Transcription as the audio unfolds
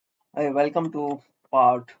Hi, welcome to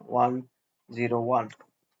part 101.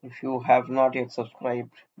 If you have not yet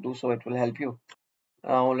subscribed, do so, it will help you.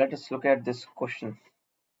 Now, let us look at this question.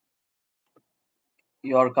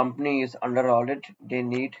 Your company is under audit, they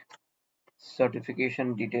need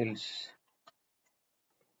certification details.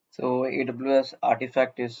 So, AWS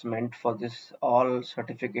Artifact is meant for this all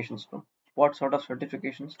certifications. No? What sort of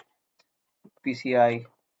certifications? PCI,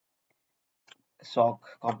 SOC,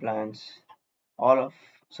 compliance, all of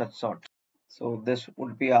such sort. So, this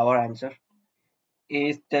would be our answer.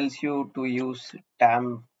 A tells you to use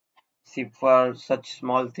TAM. See, for such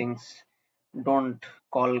small things, don't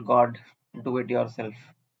call God, do it yourself.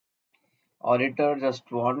 Auditor just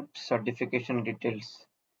want certification details.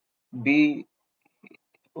 B,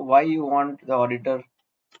 why you want the auditor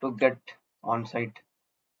to get on site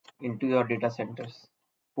into your data centers?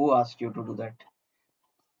 Who asked you to do that?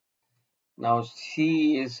 Now,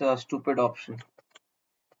 C is a stupid option.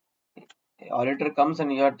 Auditor comes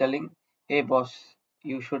and you are telling, hey boss,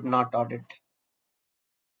 you should not audit.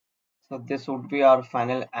 So, this would be our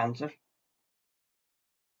final answer.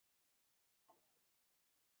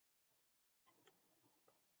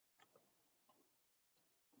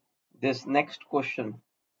 This next question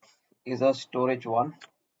is a storage one.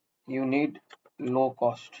 You need low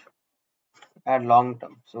cost and long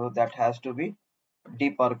term, so that has to be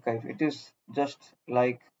deep archive. It is just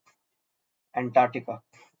like Antarctica,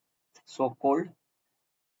 so cold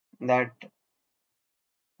that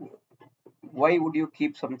why would you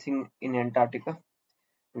keep something in Antarctica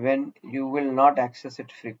when you will not access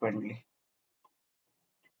it frequently?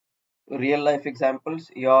 Real life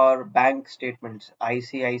examples, your bank statements,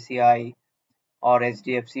 ICICI or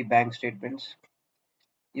HDFC bank statements,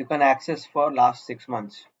 you can access for last 6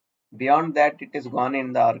 months. Beyond that, it is gone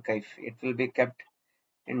in the archive. It will be kept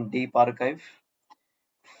in deep archive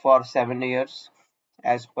for 7 years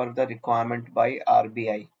as per the requirement by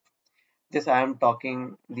RBI. This I am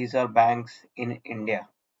talking, these are banks in India.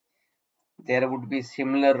 There would be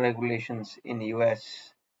similar regulations in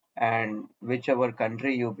US and whichever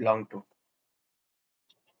country you belong to.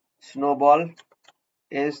 Snowball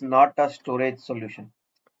is not a storage solution.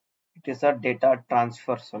 It is a data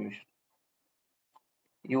transfer solution.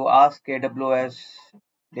 You ask AWS,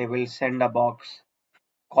 they will send a box,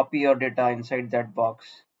 copy your data inside that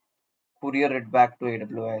box, courier it back to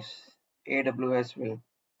AWS. AWS will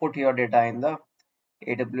put your data in the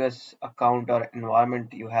AWS account or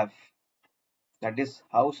environment you have. That is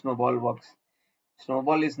how Snowball works.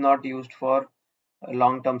 Snowball is not used for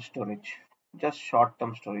long-term storage, just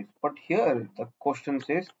short-term storage. But here the question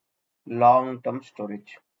says long-term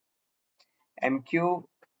storage. MQ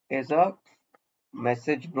is a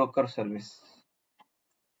message broker service.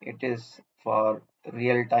 It is for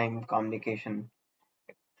real-time communication.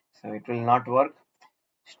 So it will not work.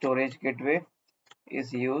 Storage gateway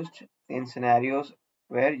is used in scenarios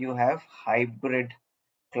where you have hybrid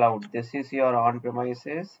cloud. This is your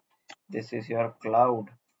on-premises. This is your cloud.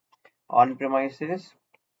 On-premises.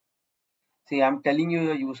 See, I'm telling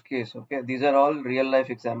you a use case. Okay, these are all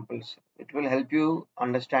real-life examples. It will help you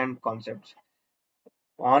understand concepts.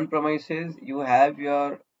 On-premises, you have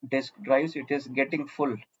your disk drives. It is getting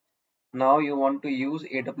full. Now you want to use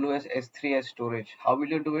AWS S3 as storage. How will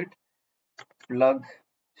you do it? Plug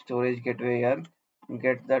storage gateway here.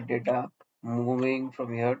 Get the data moving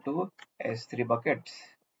from here to S3 buckets.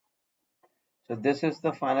 So this is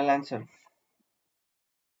the final answer.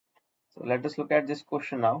 So let us look at this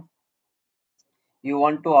question now. You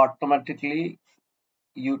want to automatically,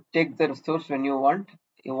 you take the resource when you want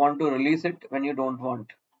to release it when you don't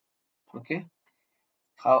want. Okay.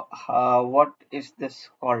 What is this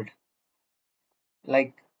called?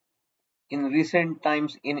 Like in recent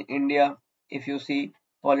times in India, if you see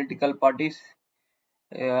political parties,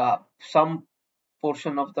 some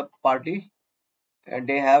portion of the party,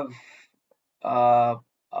 they have uh,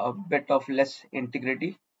 a bit of less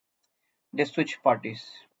integrity. They switch parties.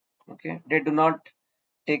 Okay. They do not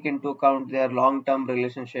take into account their long-term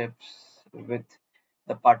relationships with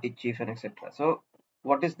the party chief and etc. So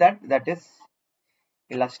what is that? That is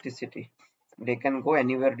elasticity. They can go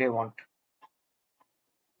anywhere they want.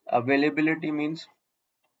 Availability means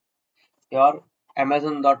your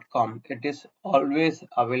Amazon.com. It is always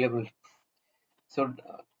available. So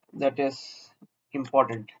that is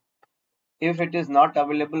important. If it is not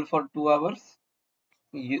available for 2 hours,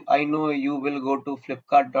 I know you will go to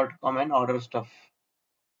Flipkart.com and order stuff.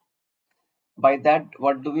 By that,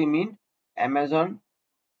 what do we mean? Amazon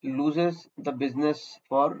loses the business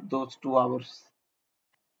for those 2 hours.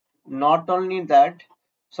 Not only that,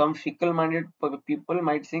 some fickle minded people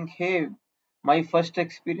might think, hey, my first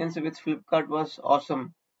experience with Flipkart was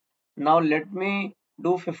awesome. Now let me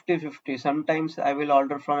do 50-50. Sometimes I will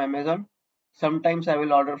order from Amazon, sometimes I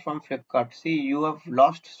will order from Flipkart. See, you have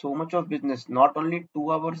lost so much of business, not only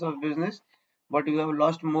 2 hours of business, but you have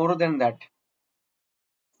lost more than that.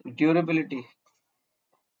 Durability.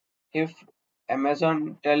 If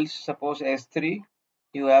Amazon tells suppose S3,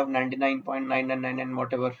 you have 99.999 and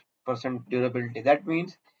whatever percent durability. That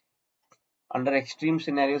means under extreme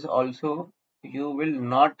scenarios also you will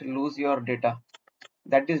not lose your data.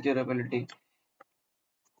 That is durability.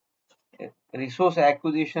 Resource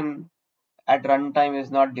acquisition at runtime is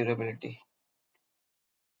not durability.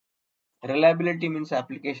 Reliability means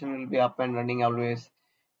application will be up and running always.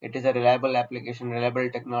 It is a reliable application, reliable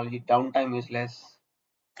technology. Downtime is less.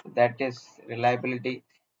 That is reliability,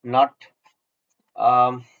 not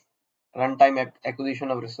um, runtime acquisition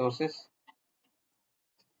of resources.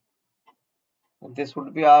 This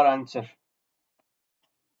would be our answer.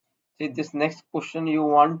 See, this next question you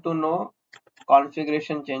want to know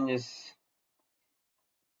configuration changes.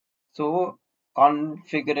 So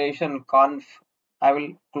configuration, I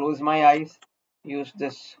will close my eyes, use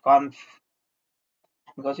this conf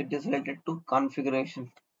because it is related to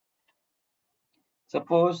configuration.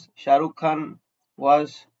 Suppose Shah Rukh Khan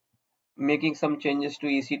was making some changes to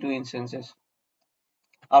EC2 instances.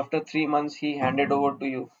 After 3 months, he handed over to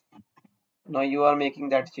you. Now you are making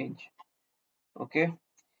that change. Okay.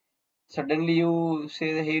 Suddenly you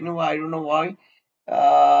say, hey, no, I don't know why.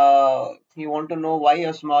 You want to know why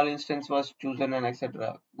a small instance was chosen and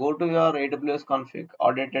etc. Go to your AWS config,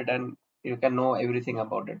 audit it, and you can know everything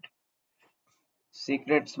about it.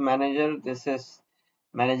 Secrets manager. This is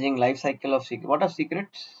managing life cycle of secret. What are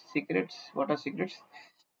secrets? Secrets. What are secrets?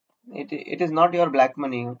 It is not your black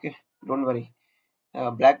money. Okay, don't worry.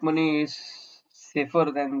 Black money is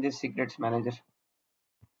safer than this secrets manager.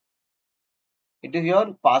 It is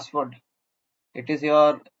your password. It is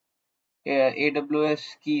your AWS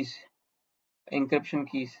keys, encryption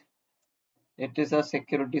keys. It is a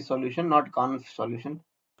security solution, not conf solution.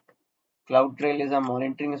 CloudTrail is a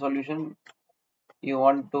monitoring solution. You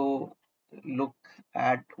want to look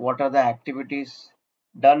at what are the activities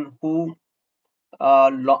done, who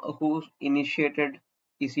initiated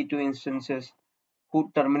EC2 instances,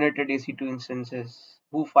 who terminated EC2 instances,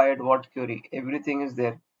 who fired what query. Everything is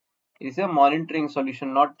there. It is a monitoring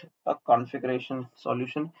solution, not a configuration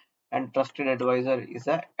solution. And trusted advisor is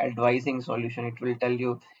a advising solution. It will tell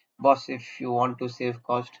you, boss, if you want to save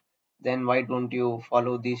cost, then why don't you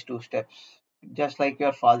follow these 2 steps? Just like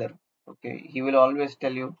your father. Okay, he will always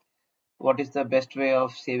tell you what is the best way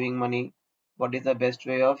of saving money, what is the best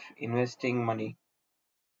way of investing money.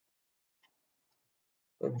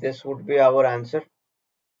 So this would be our answer.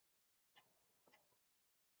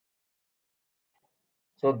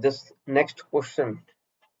 So this next question,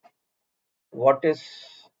 what is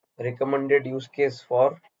recommended use case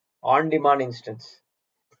for on-demand instance?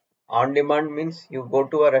 On-demand means you go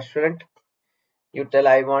to a restaurant, you tell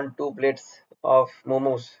I want 2 plates of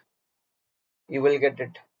momos, you will get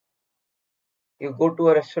it. You go to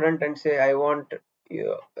a restaurant and say I want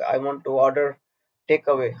to order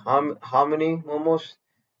takeaway. How many momos?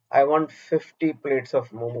 I want 50 plates of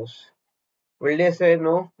momos. Will they say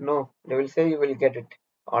no? No. They will say you will get it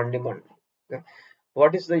on demand. Okay.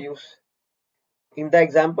 What is the use? In the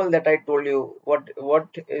example that I told you, what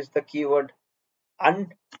is the keyword?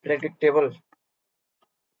 Unpredictable.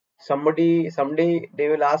 Someday they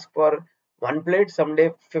will ask for 1 plate,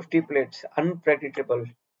 someday 50 plates. Unpredictable.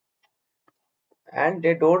 And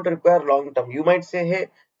they don't require long term. You might say, hey,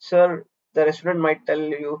 sir, the restaurant might tell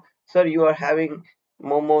you, sir, you are having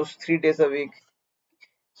momos 3 days a week.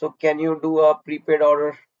 So can you do a prepaid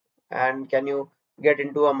order and can you get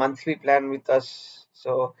into a monthly plan with us?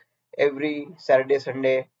 So every Saturday,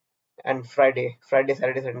 Sunday, and Friday, Saturday,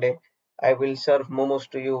 Sunday, I will serve momos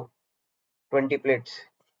to you 20 plates.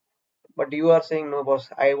 But you are saying no, boss.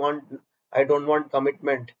 I don't want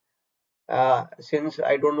commitment. Since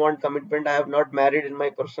I don't want commitment, I have not married in my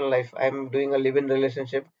personal life. I am doing a live-in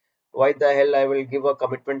relationship. Why the hell I will give a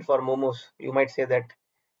commitment for momos? You might say that.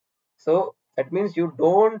 So that means you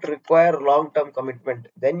don't require long-term commitment.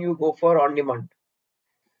 Then you go for on-demand.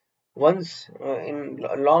 Once in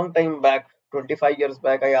a long time back, 25 years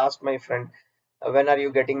back, I asked my friend, when are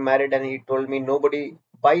you getting married? And he told me nobody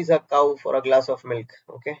buys a cow for a glass of milk.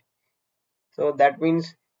 Okay. So that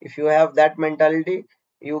means if you have that mentality,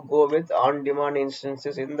 you go with on-demand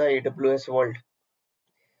instances in the AWS world.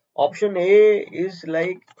 Option A is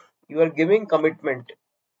like you are giving commitment.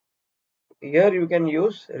 Here you can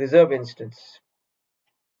use reserve instance.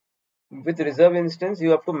 With reserve instance,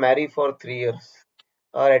 you have to marry for 3 years,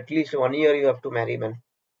 or at least 1 year you have to marry, man.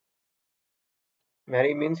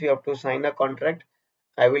 Marry means you have to sign a contract.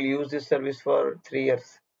 I will use this service for 3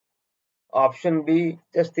 years. Option B,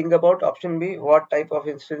 just think about option B. What type of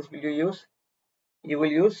instance will you use? You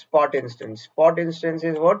will use spot instance. Spot instance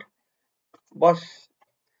is what? Boss,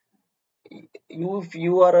 if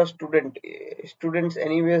you are a student, students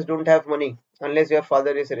anyways don't have money unless your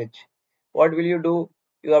father is rich. What will you do?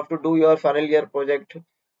 You have to do your final year project,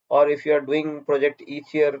 or if you are doing project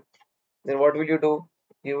each year, then what will you do?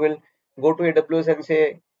 You will go to AWS and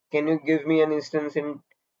say, can you give me an instance in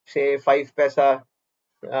say 5 paisa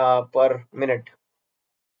per minute,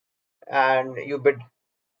 and you bid.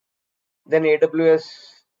 Then AWS,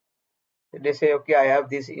 they say, okay, I have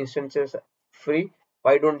these instances free,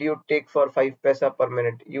 why don't you take for 5 paisa per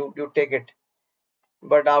minute? You take it.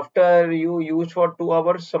 But after you use for 2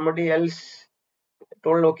 hours, somebody else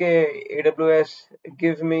told, okay, AWS,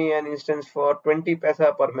 give me an instance for 20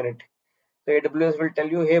 paisa per minute. So AWS will tell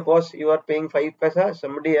you, hey boss, you are paying 5 paisa,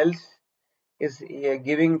 somebody else is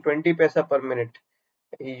giving 20 paisa per minute.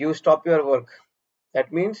 You stop your work.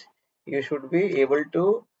 That means you should be able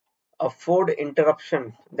to afford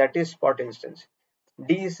interruption. That is spot instance.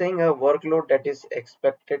 D is saying a workload that is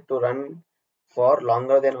expected to run for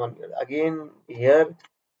longer than 1 year. Again, here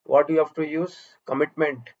what you have to use?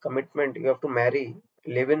 Commitment. Commitment. You have to marry.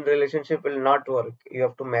 Live-in relationship will not work. You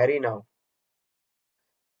have to marry now.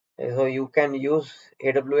 So you can use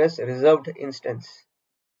AWS reserved instance.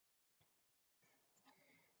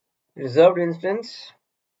 Reserved instance,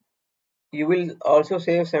 you will also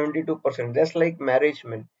save 72%. Just like marriage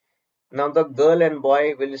men. Now the girl and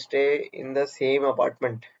boy will stay in the same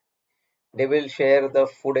apartment. They will share the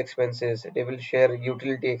food expenses. They will share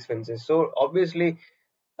utility expenses. So obviously,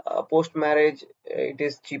 post marriage, it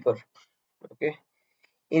is cheaper. Okay.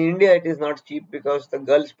 In India, it is not cheap because the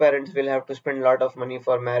girl's parents will have to spend a lot of money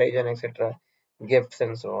for marriage and etc. Gifts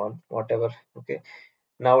and so on, whatever. Okay.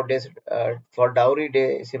 Nowadays, for dowry,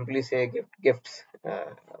 they simply say gifts.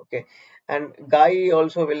 Okay. And guy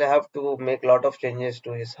also will have to make a lot of changes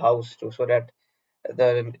to his house too, so that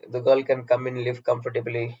the girl can come in, live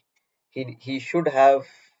comfortably. He should have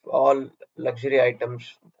all luxury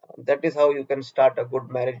items. That is how you can start a good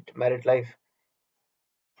married life.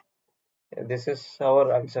 This is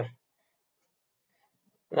our answer.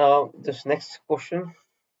 Now this next question.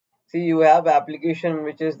 See, you have application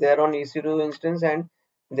which is there on EC2 instance, and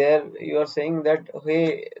there you are saying that,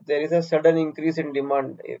 hey, there is a sudden increase in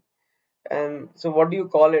demand. And so what do you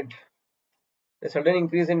call it? A sudden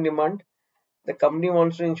increase in demand. The company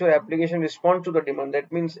wants to ensure application responds to the demand.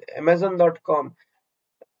 That means Amazon.com,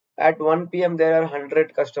 at 1 p.m. there are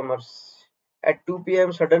 100 customers. At 2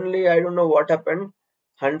 p.m. suddenly, I don't know what happened,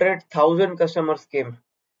 100,000 customers came.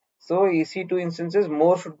 So EC2 instances,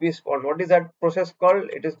 more should be spawned. What is that process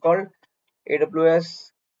called? It is called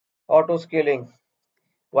AWS auto scaling.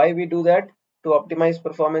 Why we do that? To optimize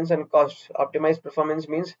performance and cost. Optimize performance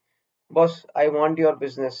means, boss, I want your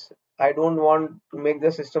business. I don't want to make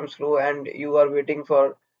the system slow and you are waiting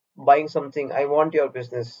for buying something. I want your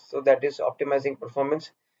business. So that is optimizing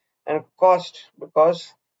performance. And cost,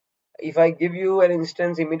 because if I give you an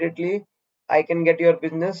instance immediately, I can get your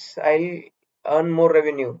business, I'll earn more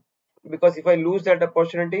revenue. Because if I lose that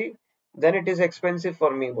opportunity, then it is expensive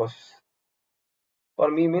for me, boss. For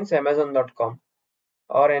me means Amazon.com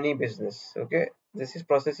or any business. Okay, this is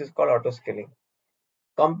process is called auto scaling.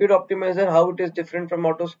 Compute optimizer, how it is different from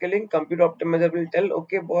auto scaling? Compute optimizer will tell,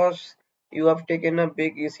 okay, boss, you have taken a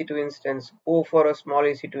big EC2 instance, go for a small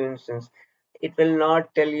EC2 instance. It will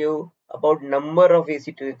not tell you about number of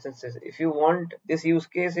EC2 instances. If you want, this use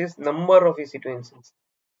case is number of EC2 instances,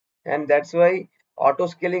 and that's why auto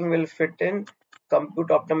scaling will fit in, compute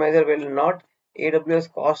optimizer will not.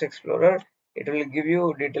 AWS cost explorer, it will give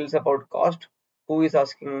you details about cost. Who is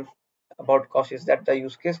asking about cost? Is that the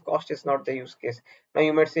use case? Cost is not the use case. Now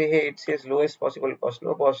you might say, hey, it says lowest possible cost.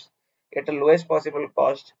 No, boss, at the lowest possible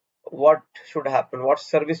cost, what should happen, what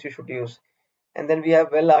service you should use. And then we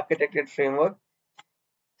have well architected framework.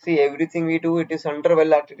 See, everything we do, it is under well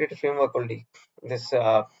architected framework only. This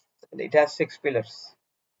it has 6 pillars.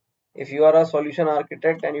 If you are a solution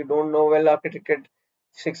architect and you don't know well architected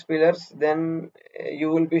 6 pillars, then you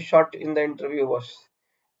will be shot in the interview, boss.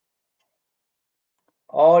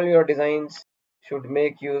 All your designs should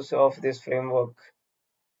make use of this framework.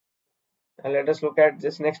 And let us look at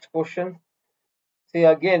this next question. See,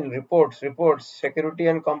 again, reports, security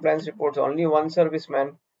and compliance reports. Only one service,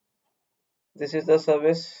 man. This is the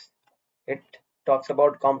service. It talks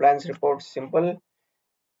about compliance reports. Simple.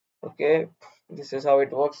 Okay, this is how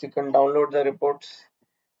it works. You can download the reports.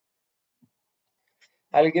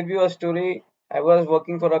 I'll give you a story. I was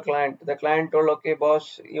working for a client. The client told, okay,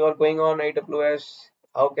 boss, you are going on AWS.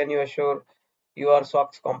 How can you assure you are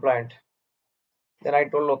SOX compliant? Then I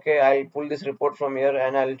told, okay, I'll pull this report from here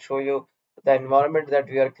and I'll show you the environment that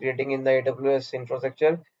we are creating in the AWS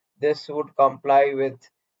infrastructure. This would comply with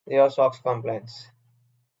your SOX compliance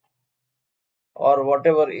or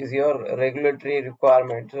whatever is your regulatory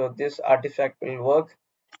requirement. So this artifact will work.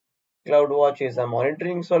 CloudWatch is a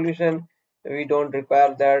monitoring solution. We don't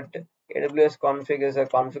require that. AWS config is a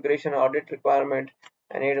configuration audit requirement,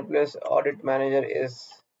 and AWS Audit Manager is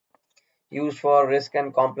used for risk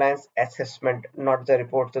and compliance assessment, not the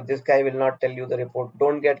report. So this guy will not tell you the report.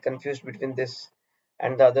 Don't get confused between this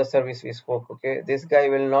and the other service we spoke. Okay, this guy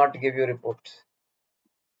will not give you reports.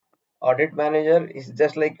 Audit manager is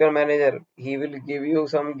just like your manager. He will give you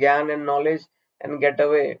some gyan and knowledge and get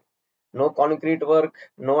away. No concrete work,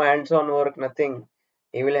 no hands-on work, nothing.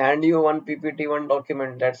 He will hand you one PPT, one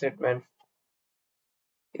document. That's it, man.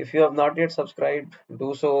 If you have not yet subscribed,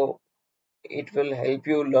 do so. It will help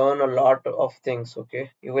you learn a lot of things.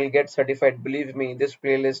 Okay, you will get certified. Believe me, this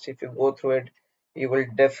playlist, if you go through it, you will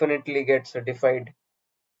definitely get certified.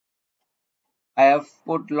 I have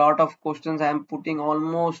put lot of questions. I am putting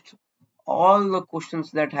almost all the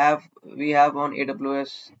questions that have we have on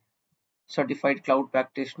AWS certified cloud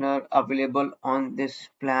practitioner available on this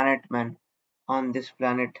planet, man. On this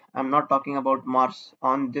planet, I'm not talking about Mars.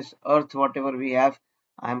 On this earth, whatever we have,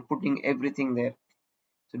 I'm putting everything there.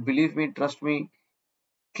 So believe me, trust me,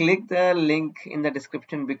 click the link in the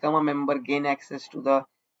description, become a member, gain access to the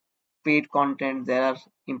paid content. There are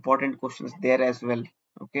important questions there as well.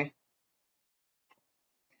 Okay,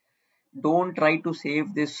 don't try to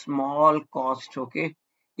save this small cost. Okay,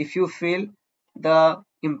 if you fail, the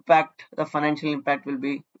financial impact will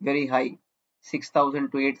be very high.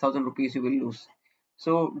 6,000 to 8,000 rupees you will lose.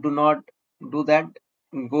 So do not do that.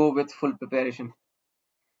 Go with full preparation.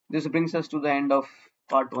 This brings us to the end of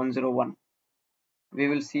part 101. We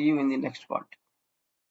will see you in the next part.